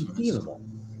is inconceivable.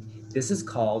 This is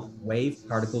called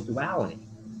wave-particle duality.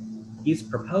 He's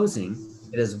proposing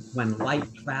that is when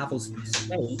light travels through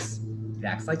space, it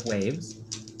acts like waves.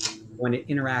 When it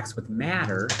interacts with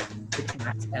matter, it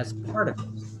acts as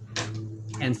particles.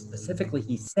 And specifically,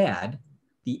 he said,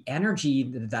 the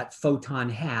energy that photon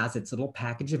has, its little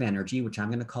package of energy, which I'm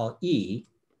going to call E,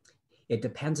 it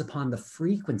depends upon the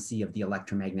frequency of the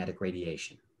electromagnetic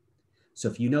radiation. So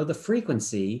if you know the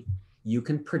frequency, you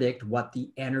can predict what the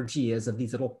energy is of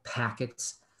these little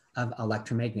packets of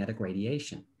electromagnetic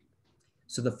radiation.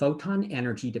 So the photon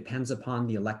energy depends upon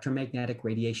the electromagnetic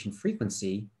radiation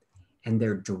frequency, and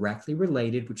they're directly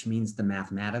related, which means the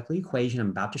mathematical equation I'm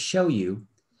about to show you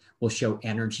will show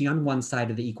energy on one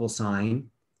side of the equal sign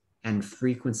and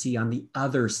frequency on the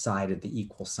other side of the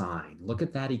equal sign. Look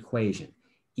at that equation.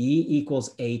 E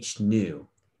equals h nu.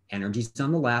 Energy's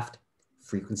on the left,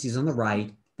 frequency's on the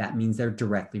right. That means they're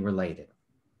directly related.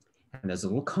 And there's a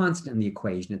little constant in the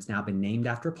equation. It's now been named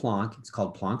after Planck. It's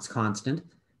called Planck's constant.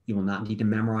 You will not need to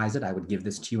memorize it. I would give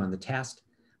this to you on the test,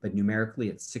 but numerically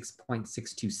it's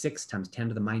 6.626 times 10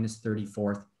 to the minus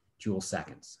 34th joule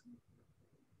seconds.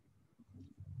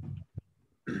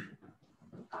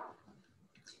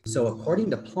 So according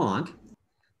to Planck,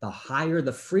 the higher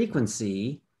the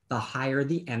frequency, the higher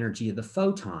the energy of the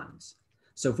photons.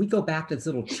 So if we go back to this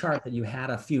little chart that you had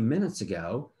a few minutes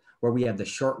ago, where we have the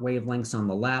short wavelengths on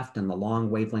the left and the long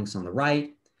wavelengths on the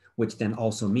right, which then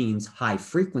also means high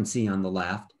frequency on the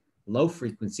left, low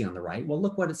frequency on the right. Well,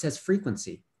 look what it says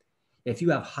frequency. If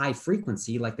you have high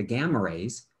frequency, like the gamma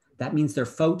rays, that means their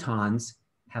photons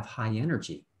have high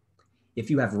energy. If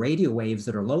you have radio waves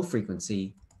that are low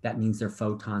frequency, that means their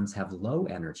photons have low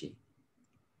energy.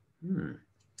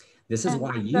 This is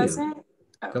why you...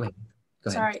 Go ahead.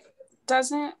 Sorry.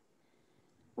 Doesn't,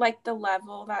 like, the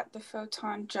level that the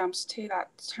photon jumps to, that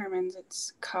determines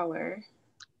its color?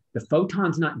 The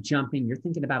photon's not jumping. You're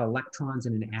thinking about electrons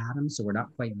in an atom, so we're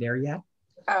not quite there yet.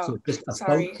 Oh, so just a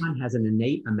photon has an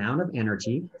innate amount of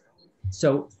energy.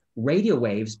 So radio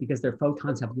waves, because their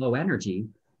photons have low energy,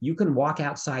 you can walk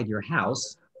outside your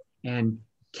house and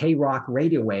K-Rock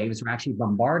radio waves are actually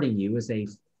bombarding you as they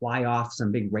fly off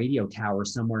some big radio tower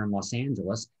somewhere in Los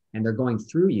Angeles, and they're going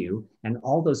through you. And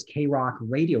all those K-Rock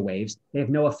radio waves, they have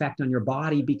no effect on your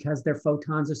body because their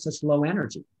photons are such low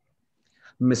energy.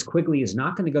 Ms. Quigley is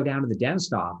not going to go down to the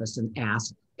dentist office and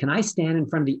ask, can I stand in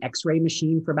front of the X-ray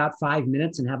machine for about 5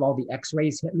 minutes and have all the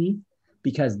X-rays hit me?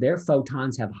 Because their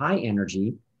photons have high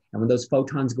energy And when those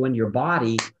photons go into your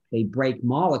body, they break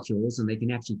molecules and they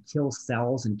can actually kill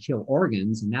cells and kill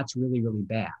organs. And that's really, really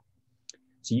bad.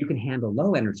 So you can handle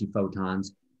low energy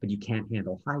photons, but you can't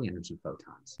handle high energy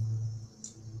photons.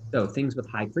 So things with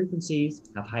high frequencies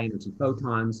have high energy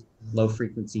photons, low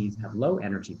frequencies have low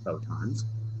energy photons.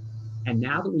 And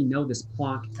now that we know this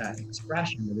Planck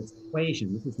expression or this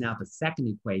equation, this is now the second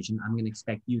equation I'm going to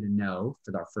expect you to know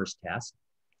for our first test.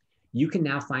 You can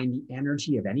now find the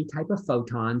energy of any type of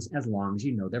photons as long as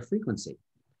you know their frequency.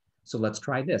 So let's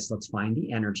try this. Let's find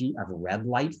the energy of red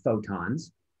light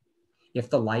photons if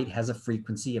the light has a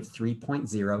frequency of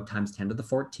 3.0 times 10 to the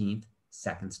 14th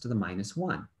seconds to the minus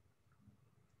 1.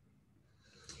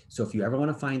 So if you ever want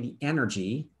to find the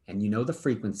energy and you know the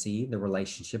frequency, the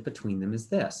relationship between them is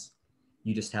this.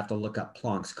 You just have to look up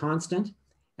Planck's constant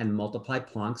and multiply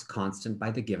Planck's constant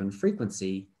by the given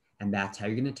frequency, and that's how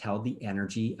you're going to tell the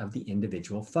energy of the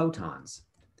individual photons.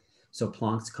 So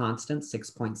Planck's constant,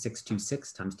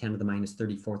 6.626 times 10 to the minus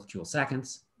 34th joule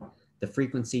seconds. The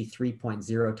frequency,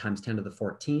 3.0 times 10 to the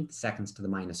 14th seconds to the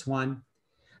minus 1.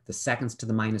 The seconds to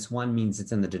the minus 1 means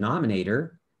it's in the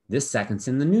denominator. This second's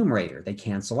in the numerator. They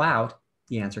cancel out.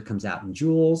 The answer comes out in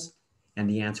joules, and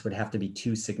the answer would have to be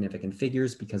two significant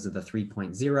figures because of the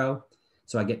 3.0.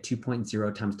 So I get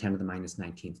 2.0 times 10 to the minus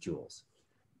 19th joules.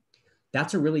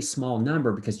 That's a really small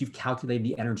number because you've calculated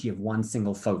the energy of one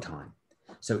single photon.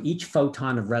 So each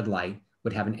photon of red light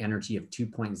would have an energy of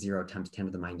 2.0 times 10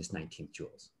 to the minus 19th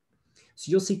joules. So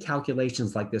you'll see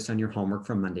calculations like this on your homework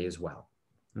from Monday as well.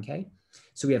 Okay,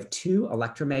 so we have two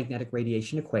electromagnetic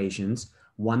radiation equations,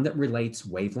 one that relates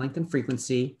wavelength and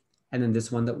frequency, and then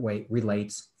this one that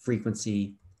relates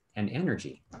frequency and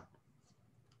energy. Let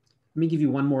me give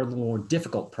you one more little more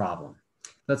difficult problem.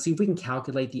 Let's see if we can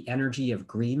calculate the energy of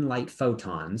green light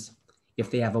photons if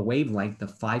they have a wavelength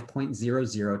of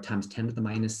 5.00 times 10 to the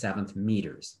minus 7th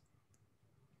meters.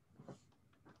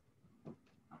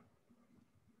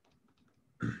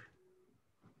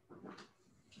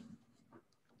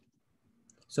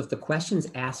 So if the question's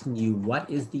asking you what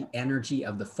is the energy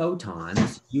of the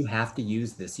photons, you have to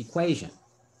use this equation.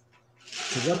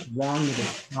 So what's wrong with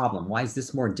this problem? Why is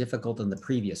this more difficult than the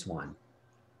previous one?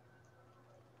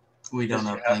 We don't You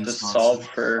know have to Planck's solve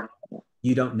constant. for.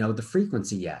 You don't know the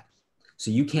frequency yet.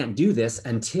 So you can't do this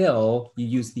until you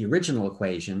use the original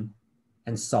equation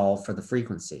and solve for the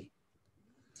frequency.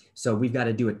 So we've got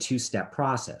to do a two-step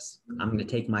process. I'm going to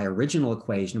take my original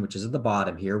equation, which is at the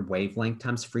bottom here, wavelength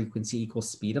times frequency equals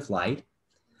speed of light.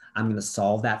 I'm going to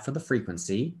solve that for the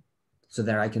frequency so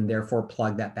that I can therefore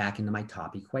plug that back into my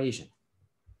top equation.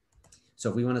 So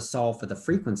if we want to solve for the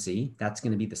frequency, that's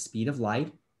going to be the speed of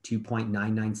light,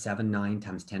 2.9979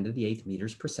 times 10 to the 8th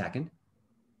meters per second,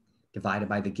 divided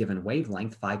by the given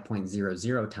wavelength,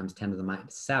 5.00 times 10 to the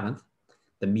minus 7th.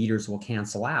 The meters will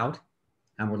cancel out,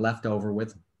 and we're left over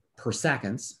with per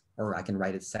seconds, or I can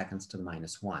write it seconds to the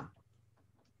minus 1.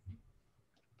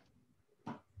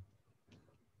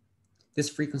 This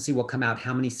frequency will come out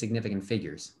how many significant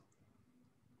figures?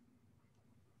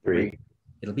 3.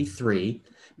 It'll be 3,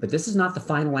 but this is not the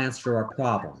final answer to our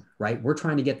problem, right? We're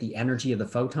trying to get the energy of the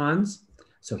photons.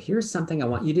 So here's something I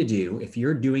want you to do if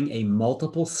you're doing a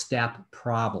multiple step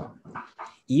problem.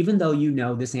 Even though you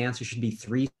know this answer should be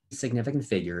 3 significant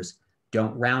figures,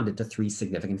 don't round it to 3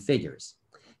 significant figures.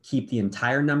 Keep the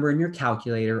entire number in your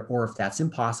calculator, or if that's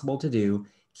impossible to do,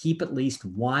 keep at least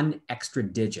one extra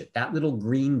digit. That little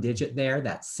green digit there,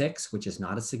 that 6, which is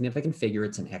not a significant figure,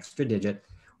 it's an extra digit,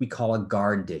 we call a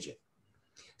guard digit.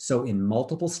 So in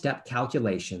multiple step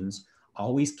calculations,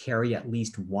 always carry at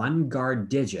least one guard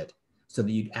digit so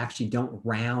that you actually don't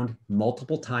round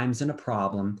multiple times in a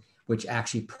problem, which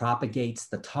actually propagates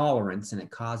the tolerance and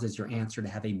it causes your answer to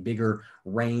have a bigger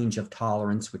range of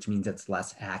tolerance, which means it's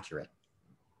less accurate.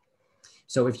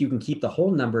 So if you can keep the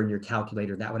whole number in your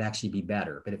calculator, that would actually be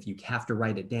better. But if you have to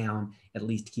write it down, at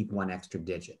least keep one extra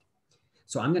digit.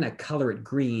 So I'm going to color it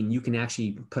green. You can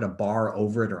actually put a bar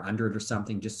over it or under it or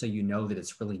something just so you know that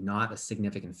it's really not a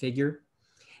significant figure.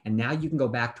 And now you can go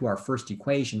back to our first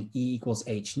equation, E equals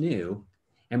h nu,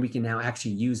 and we can now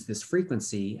actually use this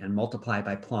frequency and multiply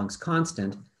by Planck's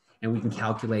constant, and we can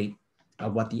calculate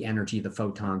what the energy of the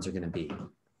photons are going to be.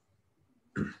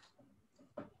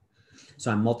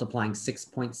 So I'm multiplying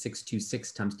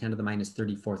 6.626 times 10 to the minus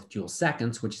 34th joule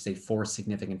seconds, which is a 4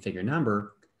 significant figure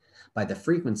number, by the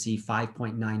frequency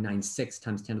 5.996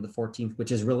 times 10 to the 14th,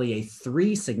 which is really a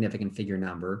 3 significant figure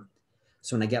number.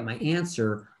 So when I get my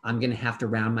answer, I'm going to have to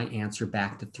round my answer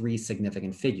back to 3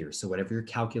 significant figures. So whatever your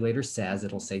calculator says,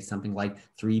 it'll say something like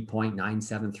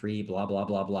 3.973 blah, blah,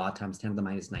 blah, blah times 10 to the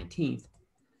minus 19th.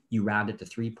 You round it to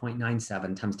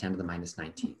 3.97 times 10 to the minus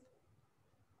 19th.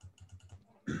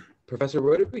 Professor,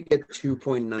 where did we get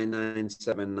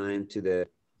 2.9979 to the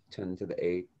 10 to the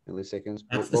 8 milliseconds?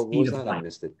 That's the What speed was of that? I light.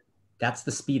 missed it. That's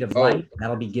the speed of Oh. light.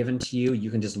 That'll be given to you. You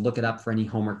can just look it up for any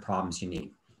homework problems you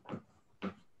need.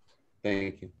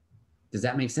 Thank you. Does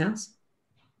that make sense?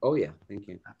 Oh, yeah. Thank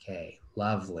you. Okay,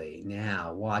 lovely.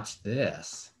 Now watch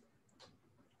this.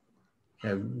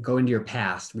 Go into your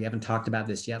past. We haven't talked about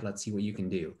this yet. Let's see what you can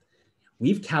do.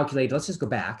 We've calculated, let's just go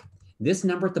back. This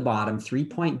number at the bottom,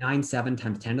 3.97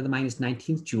 times 10 to the minus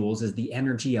 19th joules, is the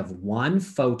energy of one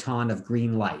photon of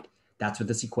green light. That's what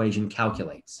this equation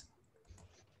calculates.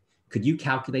 Could you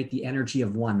calculate the energy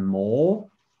of 1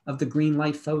 mole of the green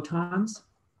light photons?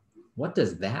 What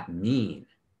does that mean?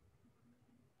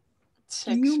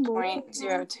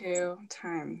 6.02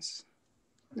 times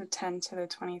the 10 to the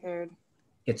 23rd.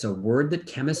 It's a word that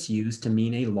chemists use to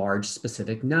mean a large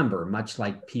specific number, much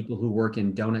like people who work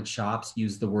in donut shops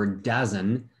use the word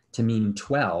dozen to mean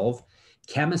 12.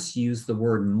 Chemists use the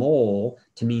word mole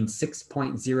to mean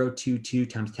 6.022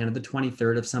 times 10 to the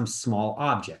 23rd of some small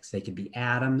objects. They could be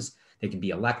atoms, they could be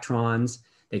electrons,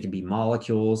 they could be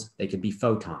molecules, they could be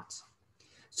photons.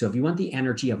 So if you want the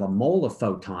energy of a mole of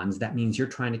photons, that means you're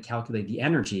trying to calculate the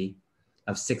energy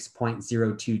of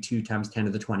 6.022 times 10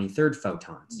 to the 23rd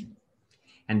photons.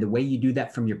 And the way you do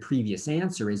that from your previous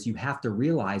answer is you have to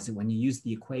realize that when you use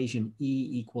the equation E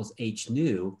equals h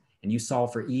nu, and you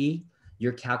solve for E,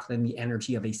 you're calculating the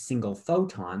energy of a single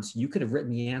photon. So you could have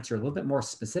written the answer a little bit more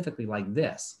specifically like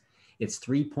this. It's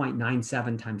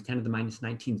 3.97 times 10 to the minus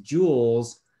 19th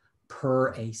joules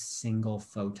per a single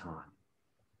photon.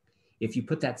 If you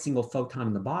put that single photon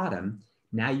in the bottom,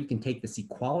 now you can take this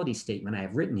equality statement I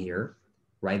have written here,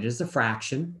 write it as a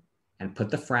fraction, and put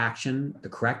the fraction the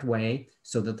correct way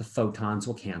so that the photons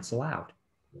will cancel out.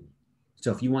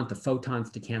 So if you want the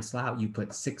photons to cancel out, you put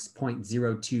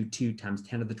 6.022 times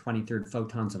 10 to the 23rd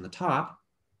photons on the top,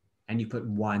 and you put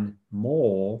 1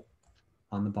 mole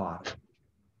on the bottom.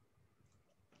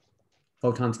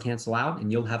 Photons cancel out,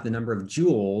 and you'll have the number of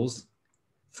joules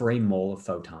for a mole of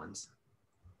photons.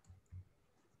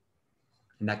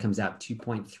 And that comes out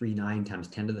 2.39 times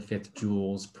 10 to the 5th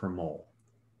joules per mole.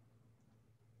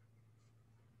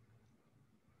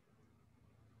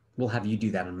 We'll have you do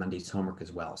that on Monday's homework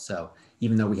as well. So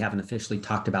even though we haven't officially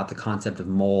talked about the concept of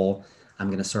mole, I'm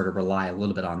going to sort of rely a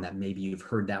little bit on that. Maybe you've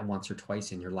heard that once or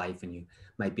twice in your life and you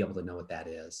might be able to know what that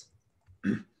is.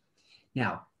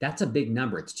 Now, that's a big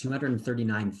number. It's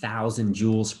 239,000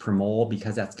 joules per mole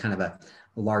because that's kind of a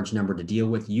large number to deal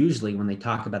with. Usually when they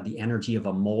talk about the energy of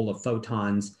a mole of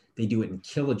photons, they do it in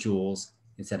kilojoules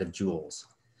instead of joules.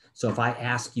 So if I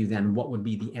ask you then what would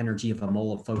be the energy of a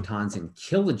mole of photons in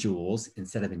kilojoules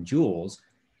instead of in joules,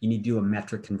 you need to do a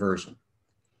metric conversion.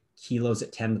 Kilos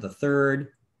at 10 to the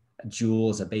third, a joule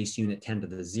is a base unit 10 to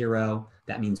the 0.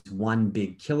 That means 1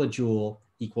 big kilojoule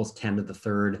equals 10 to the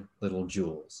third little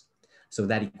joules. So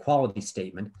that equality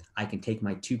statement, I can take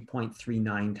my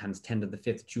 2.39 times 10 to the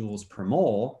 5th joules per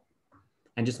mole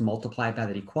and just multiply by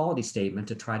that equality statement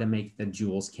to try to make the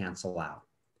joules cancel out.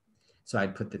 So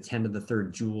I'd put the 10 to the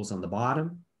 3rd joules on the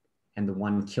bottom and the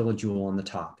 1 kilojoule on the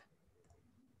top.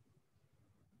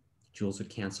 Joules would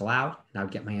cancel out, and I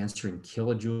would get my answer in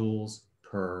kilojoules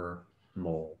per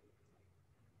mole.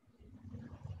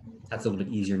 That's a little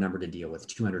bit easier number to deal with,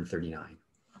 239.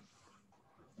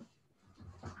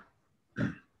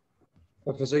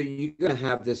 Professor, you're going to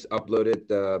have this uploaded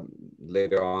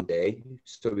later on today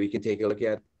so we can take a look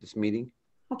at this meeting?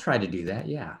 I'll try to do that,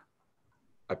 yeah.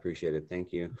 I appreciate it.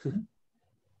 Thank you.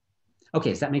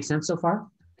 Okay, does that make sense so far?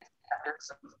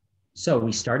 So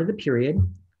we started the period.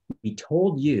 We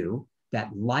told you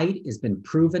that light has been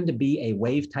proven to be a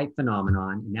wave type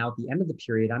phenomenon. Now at the end of the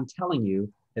period, I'm telling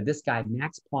you that this guy,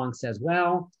 Max Planck, says,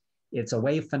 well, it's a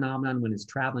wave phenomenon when it's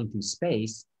traveling through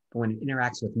space, but when it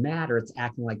interacts with matter, it's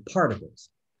acting like particles.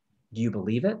 Do you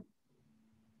believe it?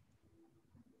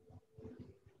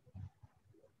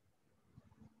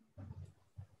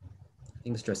 I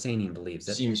think Mr. Asanian believes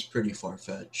it. Seems pretty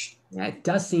far-fetched. Yeah, it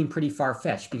does seem pretty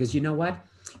far-fetched because you know what?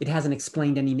 It hasn't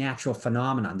explained any natural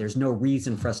phenomenon. There's no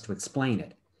reason for us to explain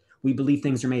it. We believe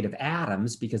things are made of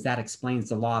atoms because that explains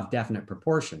the law of definite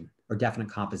proportion or definite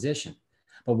composition.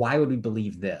 But why would we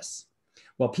believe this?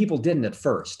 Well, people didn't at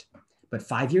first, but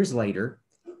 5 years later,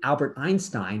 Albert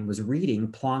Einstein was reading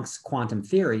Planck's quantum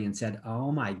theory and said,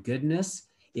 oh my goodness,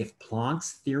 if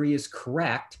Planck's theory is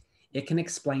correct, it can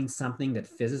explain something that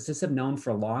physicists have known for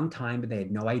a long time, but they had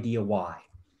no idea why.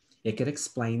 It could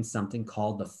explain something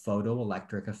called the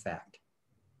photoelectric effect.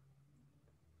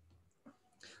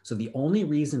 So the only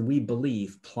reason we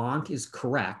believe Planck is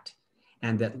correct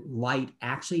and that light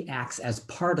actually acts as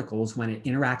particles when it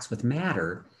interacts with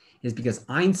matter is because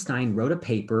Einstein wrote a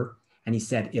paper and he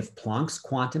said, if Planck's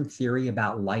quantum theory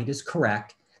about light is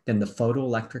correct, then the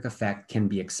photoelectric effect can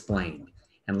be explained.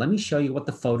 And let me show you what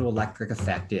the photoelectric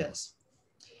effect is.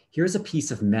 Here's a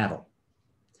piece of metal.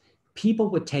 People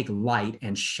would take light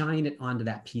and shine it onto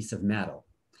that piece of metal.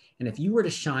 And if you were to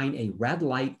shine a red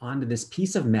light onto this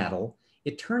piece of metal,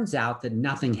 it turns out that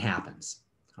nothing happens,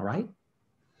 all right?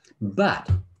 But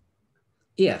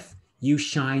if you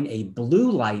shine a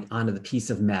blue light onto the piece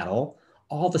of metal,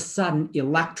 all of a sudden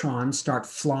electrons start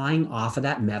flying off of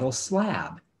that metal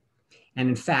slab. And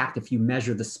in fact, if you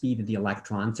measure the speed of the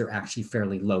electrons, they're actually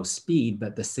fairly low speed,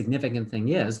 but the significant thing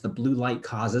is the blue light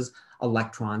causes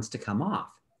electrons to come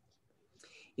off.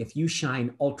 If you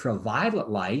shine ultraviolet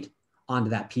light onto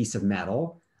that piece of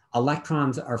metal,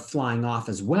 electrons are flying off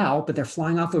as well, but they're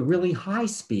flying off at really high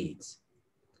speeds.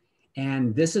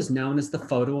 And this is known as the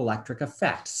photoelectric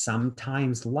effect.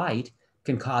 Sometimes light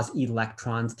can cause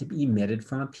electrons to be emitted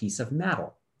from a piece of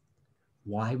metal.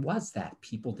 Why was that?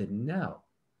 People didn't know.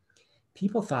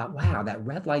 People thought, wow, that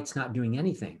red light's not doing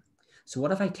anything. So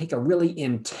what if I take a really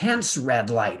intense red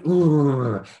light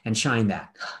and shine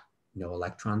that? No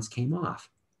electrons came off.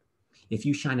 If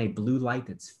you shine a blue light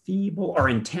that's feeble or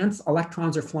intense,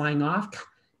 electrons are flying off.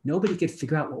 Nobody could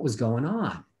figure out what was going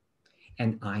on.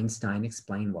 And Einstein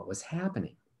explained what was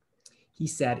happening. He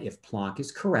said, if Planck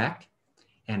is correct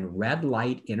and red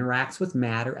light interacts with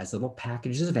matter as little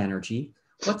packages of energy,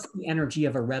 what's the energy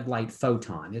of a red light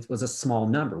photon? It was a small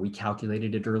number. We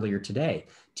calculated it earlier today,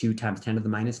 2 ×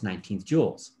 10⁻¹9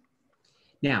 joules.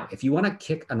 Now, if you want to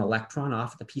kick an electron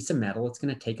off the piece of metal, it's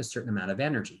going to take a certain amount of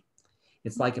energy.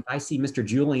 It's like if I see Mr.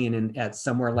 Julian at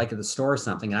somewhere like at the store or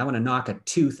something, and I want to knock a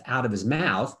tooth out of his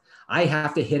mouth, I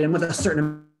have to hit him with a certain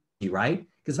amount of energy, right?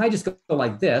 Because if I just go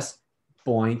like this,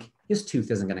 boink, his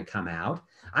tooth isn't going to come out.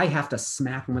 I have to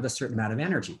smack him with a certain amount of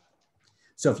energy.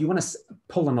 So if you want to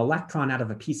pull an electron out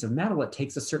of a piece of metal, it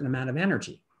takes a certain amount of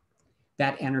energy.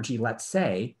 That energy, let's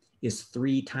say, is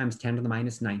 3 ×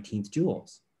 10⁻19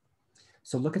 joules.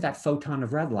 So look at that photon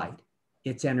of red light.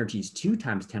 Its energy is 2 ×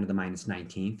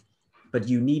 10⁻19, but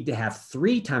you need to have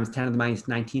 3 ×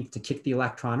 10⁻19 to kick the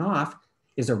electron off.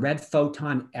 Is a red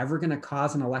photon ever going to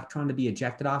cause an electron to be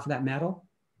ejected off of that metal?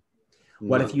 No.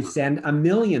 What if you send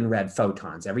 1,000,000 red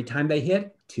photons? Every time they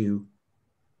hit, two,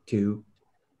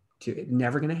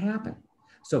 never going to happen.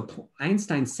 So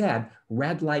Einstein said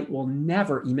red light will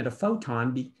never emit a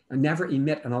photon, never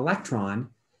emit an electron,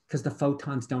 because the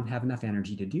photons don't have enough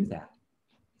energy to do that.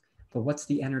 But what's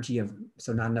the energy of,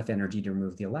 so not enough energy to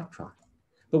remove the electron.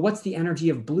 But what's the energy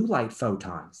of blue light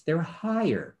photons? They're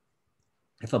higher.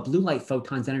 If a blue light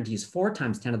photon's energy is 4 ×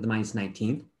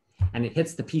 10⁻19 and it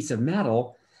hits the piece of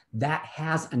metal, that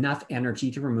has enough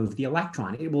energy to remove the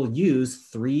electron. It will use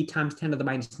 3 ×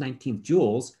 10⁻19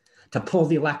 joules to pull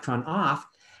the electron off.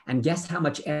 And guess how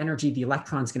much energy the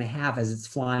electron's going to have as it's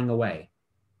flying away?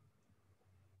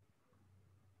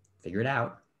 Figure it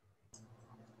out.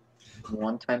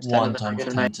 1 × 1 10⁻19.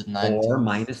 × 10 to the 19. 4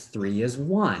 minus 3 is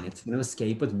 1. It's going to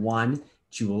escape with 1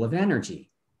 joule of energy.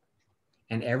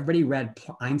 And everybody read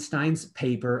Einstein's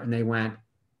paper and they went,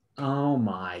 oh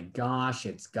my gosh,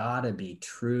 it's got to be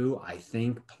true. I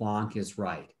think Planck is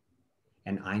right.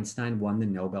 And Einstein won the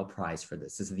Nobel Prize for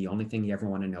this. This is the only thing he ever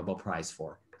won a Nobel Prize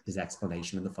for, his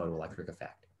explanation of the photoelectric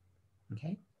effect.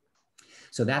 Okay,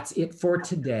 so that's it for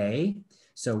today.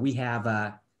 So we have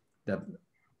the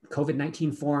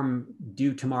COVID-19 form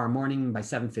due tomorrow morning by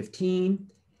 7:15.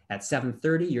 At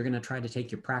 7:30, you're going to try to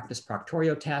take your practice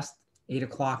proctorio test. 8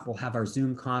 o'clock, we'll have our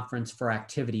Zoom conference for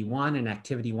activity 1, and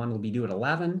activity 1 will be due at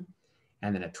 11.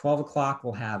 And then at 12 o'clock,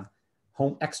 we'll have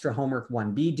extra homework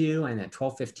 1B due, and at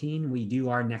 12:15, we do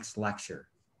our next lecture.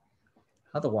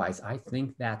 Otherwise, I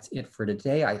think that's it for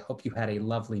today. I hope you had a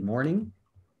lovely morning,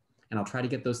 and I'll try to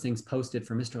get those things posted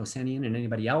for Mr. Osenian and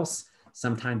anybody else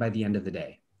sometime by the end of the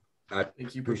day.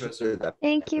 Thank you, Professor.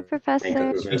 Thank you,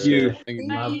 Professor. Thank you.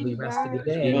 Lovely rest of the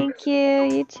day. Thank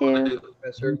you. You too.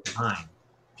 Professor. Time.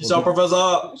 Peace out, Professor.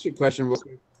 Ask you a question real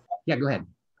quick. Yeah, go ahead.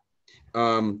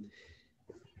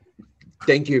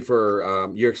 Thank you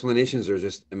for your explanations are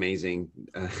just amazing.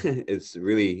 It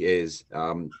really is.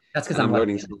 That's because I'm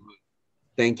learning.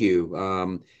 Thank you.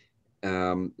 I'm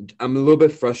a little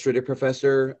bit frustrated,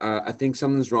 Professor. I think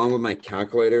something's wrong with my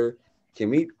calculator. Can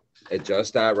we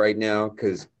adjust that right now?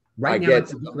 Because right now,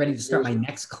 I'm ready to start my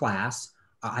next class.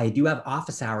 I do have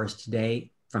office hours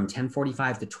today from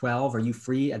 10:45 to 12. Are you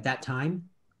free at that time?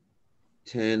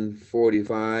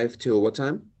 10:45 till what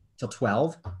time? Till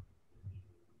 12.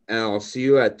 And I'll see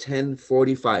you at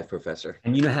 10:45, Professor.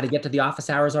 And you know how to get to the office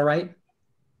hours, all right?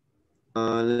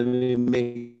 Let me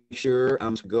make sure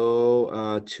to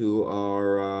go to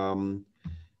our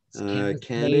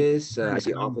Candace. I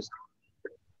see office.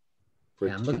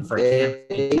 Yeah, I'm looking for a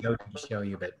Canvas to go to show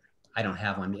you, but I don't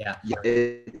have one. Yeah.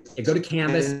 Go to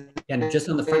Canvas, and just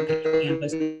on the front page of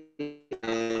Canvas,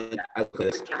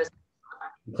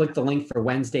 click the link for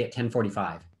Wednesday at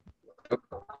 10:45.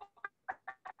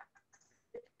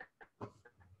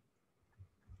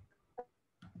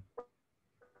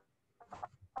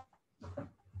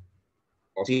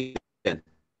 I'll see you then.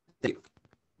 Thank you.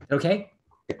 Okay.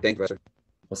 Thank you, Professor.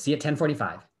 We'll see you at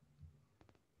 10:45.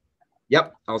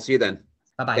 Yep, I'll see you then.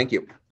 Bye-bye. Thank you.